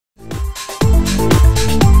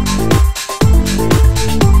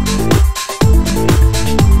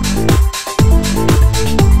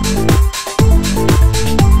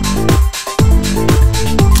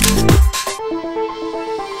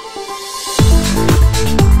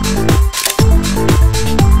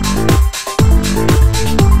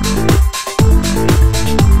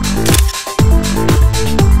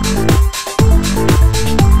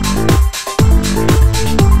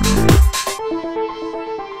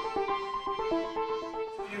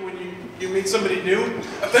You meet somebody new,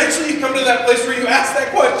 eventually you come to that place where you ask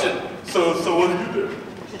that question. So what do you do?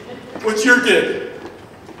 What's your gig?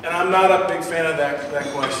 And I'm not a big fan of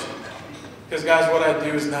that question. Because guys, what I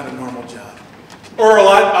do is not a normal job. Or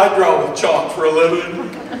I draw with chalk for a living.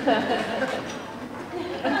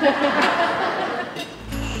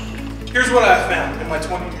 Here's what I found in my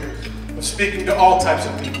 20 years of speaking to all types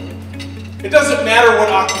of people. It doesn't matter what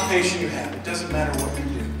occupation you have. It doesn't matter what you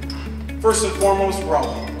do. First and foremost, we're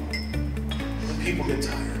all people. When people get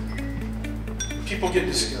tired, people get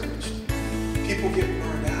discouraged, people get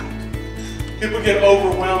burned out, people get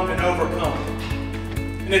overwhelmed and overcome.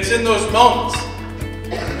 And it's in those moments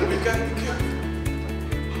that we've got to be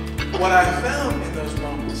careful. What I found in those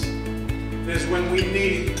moments is when we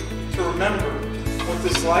need to remember what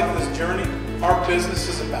this life, this journey, our business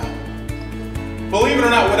is about. Believe it or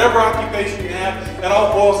not, whatever occupation you have, it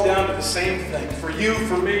all boils down to the same thing. For you,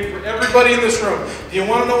 for me, for everybody in this room. Do you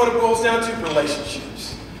want to know what it boils down to?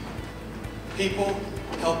 Relationships. People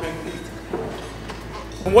helping people.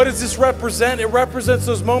 And what does this represent? It represents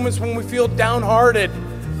those moments when we feel downhearted,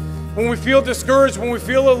 when we feel discouraged, when we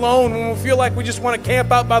feel alone, when we feel like we just want to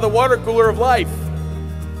camp out by the water cooler of life.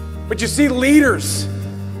 But you see, leaders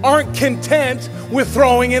aren't content with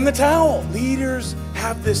throwing in the towel. Leaders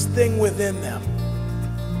have this thing within them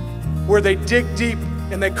where they dig deep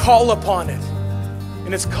and they call upon it.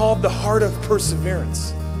 And it's called the heart of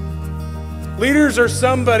perseverance. Leaders are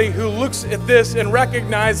somebody who looks at this and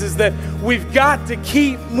recognizes that we've got to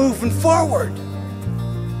keep moving forward.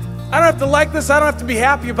 I don't have to like this, I don't have to be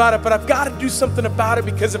happy about it, but I've got to do something about it,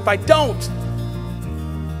 because if I don't,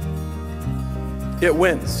 it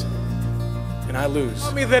wins and I lose.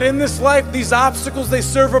 Tell me that in this life, these obstacles, they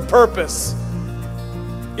serve a purpose.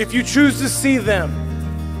 If you choose to see them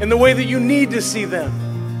in the way that you need to see them,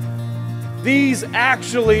 these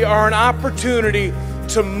actually are an opportunity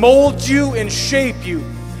to mold you and shape you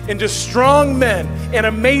into strong men and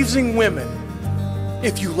amazing women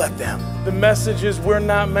if you let them. The message is we're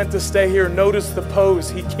not meant to stay here. Notice the pose.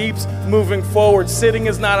 He keeps moving forward. Sitting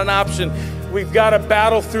is not an option. We've got to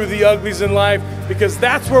battle through the uglies in life, because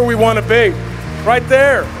that's where we want to be, right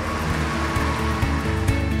there.